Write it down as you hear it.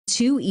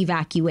to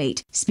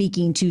evacuate.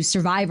 Speaking to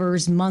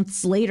survivors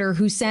months later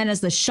who said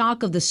as the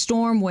shock of the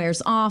storm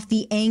wears off,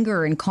 the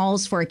anger and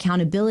calls for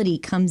accountability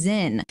comes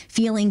in,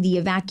 feeling the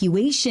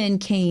evacuation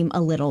came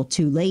a little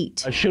too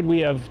late. Should we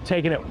have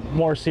taken it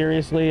more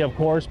seriously? Of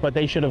course, but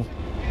they should have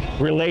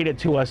related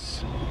to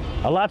us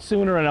a lot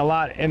sooner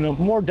and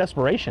more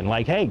desperation,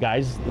 like, hey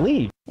guys,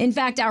 leave. In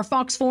fact, our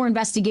Fox 4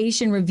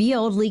 investigation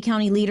revealed Lee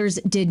County leaders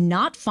did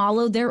not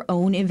follow their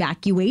own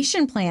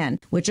evacuation plan,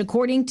 which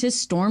according to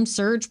storm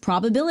surge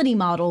probability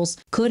models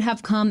could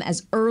have come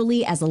as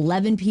early as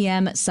 11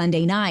 p.m.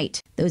 Sunday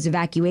night. Those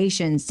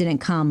evacuations didn't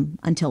come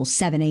until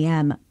 7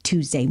 a.m.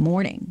 Tuesday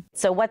morning.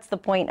 So what's the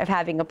point of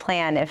having a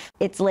plan if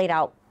it's laid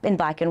out in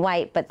black and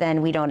white, but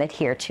then we don't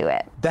adhere to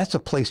it? That's a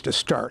place to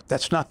start.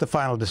 That's not the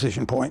final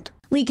decision point.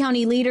 Lee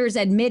County leaders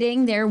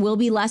admitting there will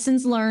be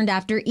lessons learned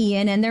after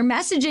Ian, and their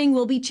messaging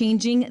will be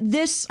changing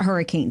this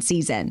hurricane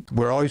season.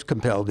 We're always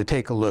compelled to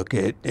take a look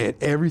at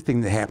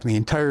everything that happened, the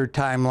entire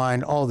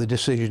timeline, all the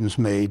decisions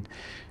made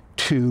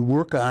to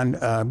work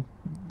on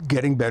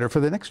getting better for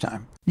the next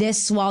time.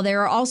 This while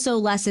there are also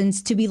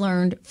lessons to be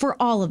learned for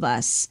all of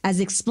us,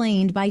 as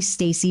explained by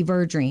Stacey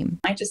Verdream.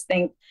 I just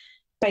think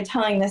by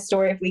telling this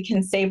story, if we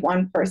can save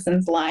one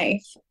person's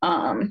life,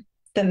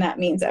 then that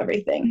means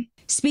everything.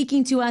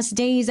 Speaking to us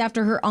days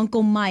after her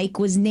uncle Mike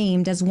was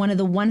named as one of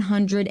the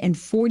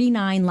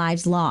 149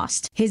 lives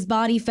lost. His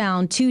body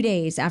found 2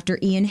 days after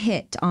Ian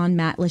hit on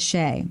Matt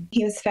Lachey.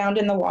 He was found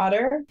in the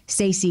water.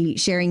 Stacey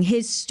sharing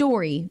his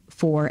story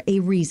for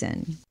a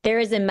reason. There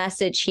is a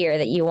message here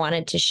that you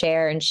wanted to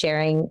share in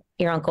sharing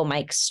your Uncle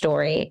Mike's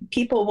story.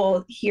 People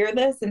will hear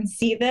this and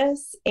see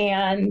this,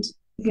 and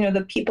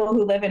the people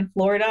who live in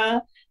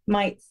Florida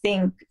might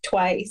think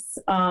twice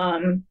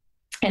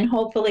and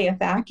hopefully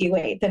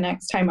evacuate the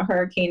next time a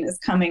hurricane is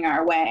coming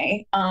our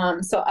way,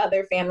 so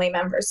other family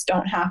members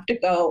don't have to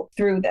go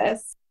through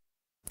this.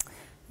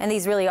 And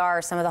these really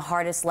are some of the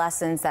hardest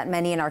lessons that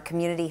many in our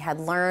community had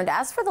learned.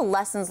 As for the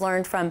lessons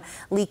learned from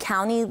Lee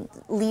County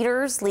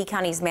leaders, Lee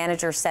County's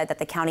manager said that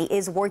the county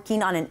is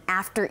working on an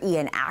after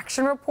Ian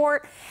action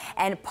report,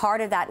 and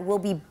part of that will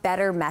be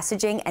better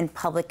messaging and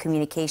public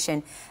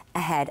communication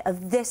ahead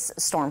of this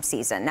storm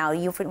season. Now,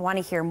 you want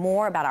to hear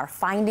more about our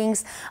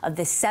findings of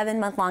this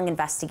 7-month-long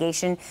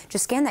investigation.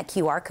 Just scan that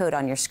QR code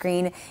on your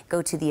screen.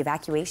 Go to the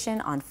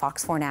evacuation on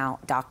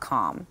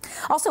fox4now.com.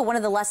 Also, one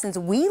of the lessons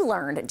we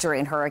learned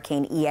during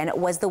Hurricane Ian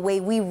was the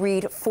way we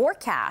read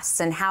forecasts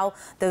and how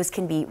those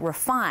can be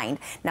refined.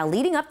 Now,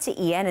 leading up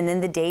to Ian and in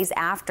the days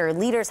after,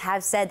 leaders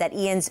have said that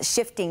Ian's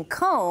shifting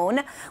cone,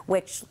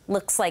 which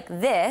looks like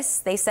this,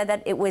 they said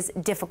that it was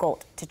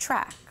difficult to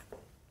track.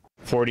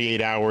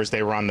 48 hours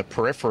they were on the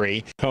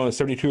periphery. Cone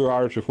 72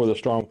 hours before the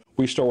storm,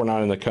 we still were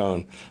not in the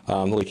cone.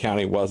 Lee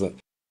County wasn't.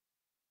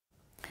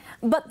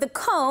 But the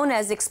cone,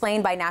 as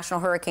explained by National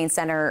Hurricane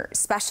Center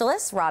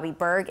specialist Robbie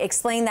Berg,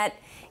 explained that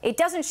it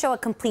doesn't show a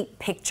complete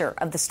picture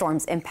of the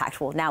storm's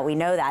impact. Well, now we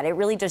know that. It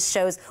really just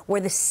shows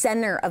where the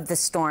center of the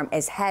storm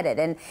is headed.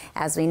 And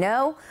as we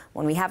know,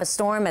 when we have a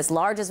storm as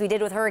large as we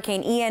did with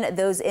Hurricane Ian,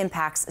 those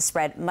impacts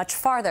spread much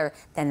farther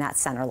than that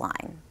center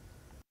line.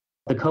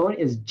 The cone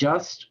is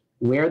just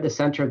where the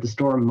center of the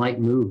storm might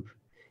move.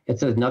 It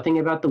says nothing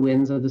about the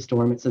winds of the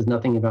storm. It says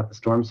nothing about the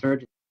storm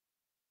surge.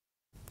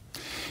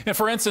 And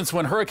for instance,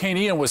 when Hurricane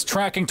Ian was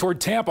tracking toward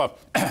Tampa,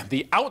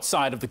 the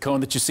outside of the cone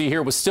that you see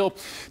here was still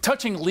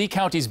touching Lee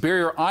County's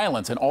barrier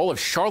islands, and all of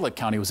Charlotte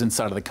County was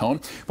inside of the cone.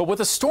 But with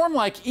a storm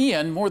like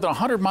Ian, more than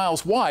 100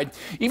 miles wide,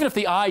 even if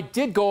the eye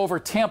did go over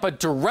Tampa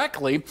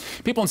directly,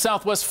 people in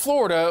southwest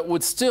Florida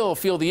would still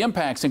feel the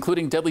impacts,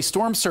 including deadly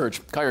storm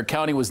surge. Cuyahoga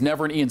County was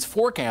never in Ian's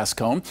forecast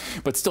cone,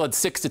 but still had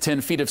 6 to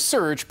 10 feet of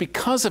surge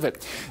because of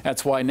it.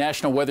 That's why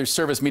National Weather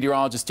Service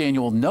meteorologist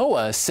Daniel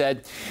Noah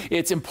said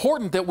it's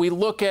important that we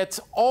look at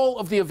all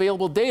of the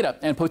available data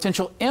and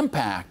potential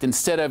impact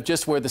instead of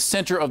just where the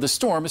center of the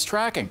storm is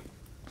tracking.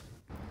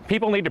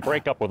 People need to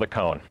break up with a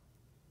cone.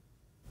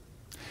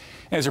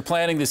 As you're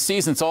planning this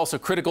season, it's also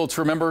critical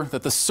to remember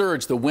that the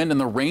surge, the wind and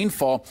the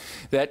rainfall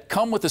that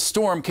come with the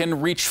storm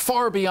can reach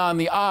far beyond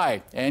the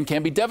eye and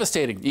can be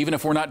devastating, even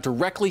if we're not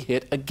directly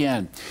hit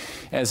again.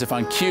 As if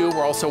on cue,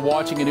 we're also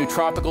watching a new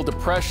tropical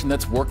depression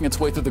that's working its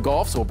way through the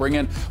Gulf. So we'll bring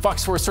in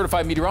Fox 4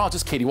 certified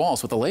meteorologist Katie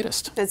Walls with the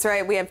latest. That's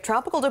right. We have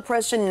tropical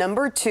depression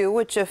number 2,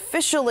 which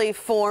officially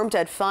formed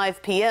at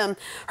 5 p.m.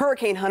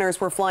 Hurricane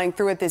hunters were flying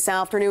through it this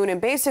afternoon and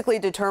basically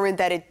determined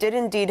that it did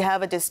indeed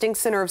have a distinct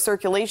center of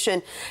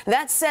circulation.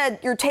 That said,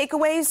 your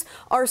takeaways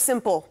are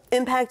simple.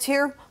 Impact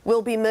here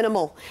will be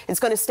minimal. It's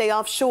going to stay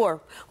offshore.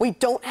 We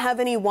don't have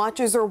any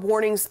watches or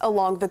warnings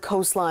along the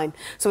coastline,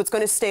 so it's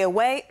going to stay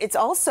away. It's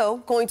also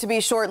going to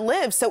be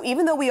short-lived. So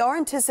even though we are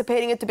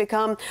anticipating it to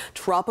become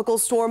Tropical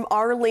Storm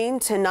Arlene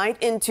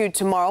tonight into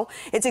tomorrow,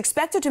 it's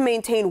expected to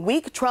maintain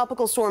weak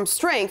tropical storm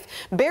strength,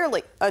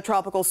 barely a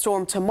tropical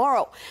storm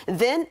tomorrow.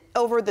 Then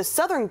over the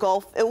southern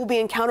Gulf, it will be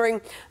encountering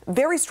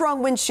very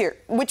strong wind shear,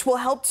 which will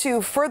help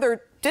to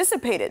further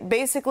dissipate it,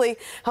 basically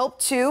help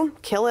to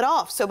kill it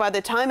off. So by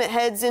the time it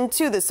heads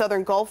into the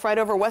southern Gulf right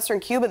over western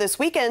Cuba this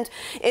weekend,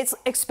 it's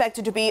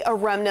expected to be a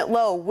remnant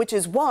low, which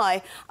is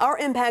why our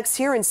impacts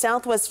here in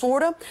southwest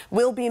Florida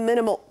will be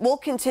minimal. We'll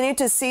continue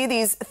to see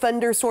these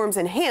thunderstorms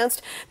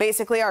enhanced,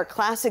 basically our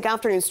classic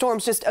afternoon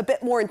storms, just a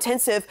bit more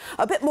intensive,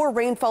 a bit more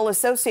rainfall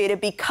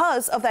associated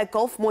because of that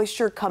Gulf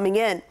moisture coming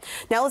in.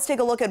 Now let's take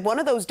a look at one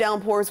of those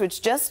downpours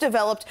which just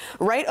developed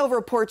right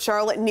over Port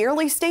Charlotte,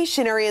 nearly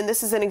stationary, and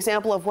this is an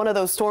example of one of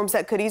those storms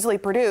that could easily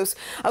produce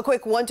a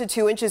quick 1 to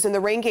 2 inches in the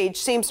rain gauge.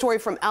 Same story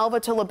from Alva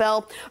to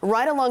LaBelle,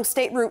 right along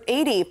State Route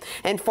 80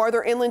 and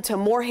farther inland to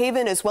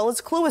Moorhaven as well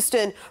as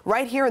Clewiston,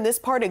 right here in this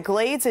part of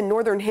Glades and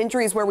northern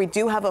Hendries, where we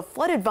do have a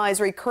flood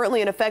advisory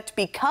currently in effect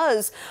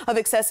because of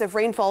excessive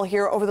rainfall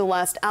here over the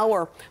last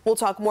hour. We'll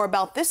talk more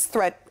about this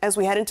threat as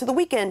we head into the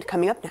weekend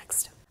coming up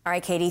next. All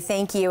right, Katie,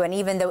 thank you. And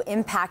even though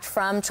impact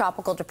from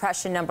Tropical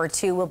Depression number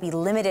 2 will be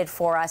limited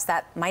for us,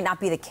 that might not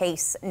be the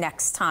case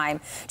next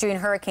time. During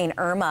Hurricane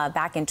Irma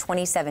back in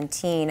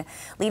 2017,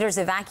 leaders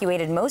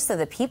evacuated most of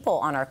the people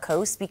on our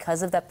coast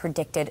because of the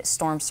predicted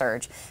storm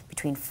surge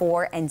between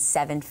 4 and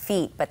 7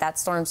 feet. But that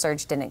storm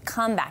surge didn't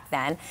come back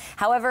then.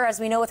 However, as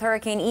we know with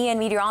Hurricane Ian,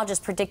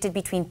 meteorologists predicted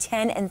between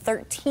 10 and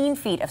 13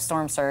 feet of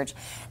storm surge,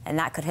 and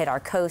that could hit our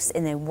coast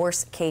in the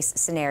worst case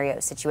scenario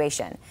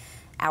situation.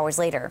 Hours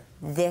later,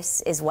 this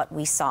is what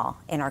we saw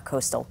in our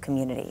coastal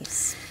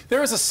communities.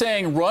 There is a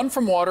saying, run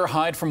from water,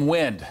 hide from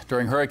wind.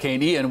 During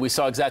Hurricane Ian, we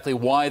saw exactly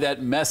why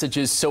that message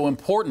is so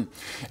important.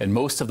 And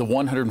most of the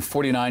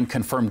 149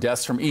 confirmed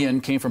deaths from Ian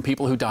came from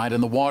people who died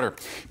in the water.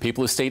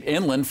 People who stayed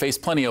inland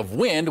faced plenty of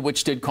wind,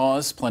 which did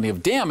cause plenty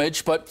of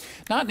damage, but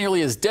not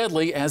nearly as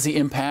deadly as the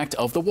impact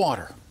of the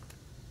water.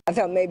 I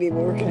thought maybe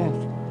we were going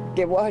to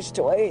get washed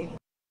away.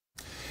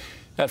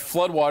 That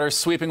floodwater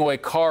sweeping away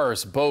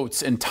cars,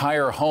 boats,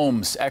 entire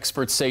homes.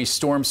 Experts say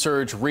storm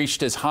surge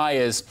reached as high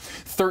as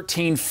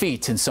 13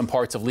 feet in some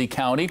parts of Lee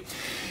County,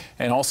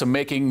 and also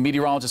making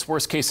meteorologists'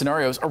 worst-case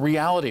scenarios a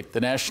reality.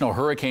 The National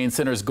Hurricane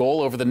Center's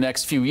goal over the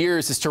next few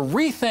years is to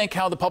rethink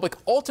how the public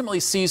ultimately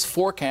sees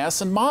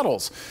forecasts and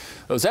models.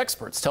 Those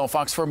experts tell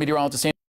Fox 4 meteorologist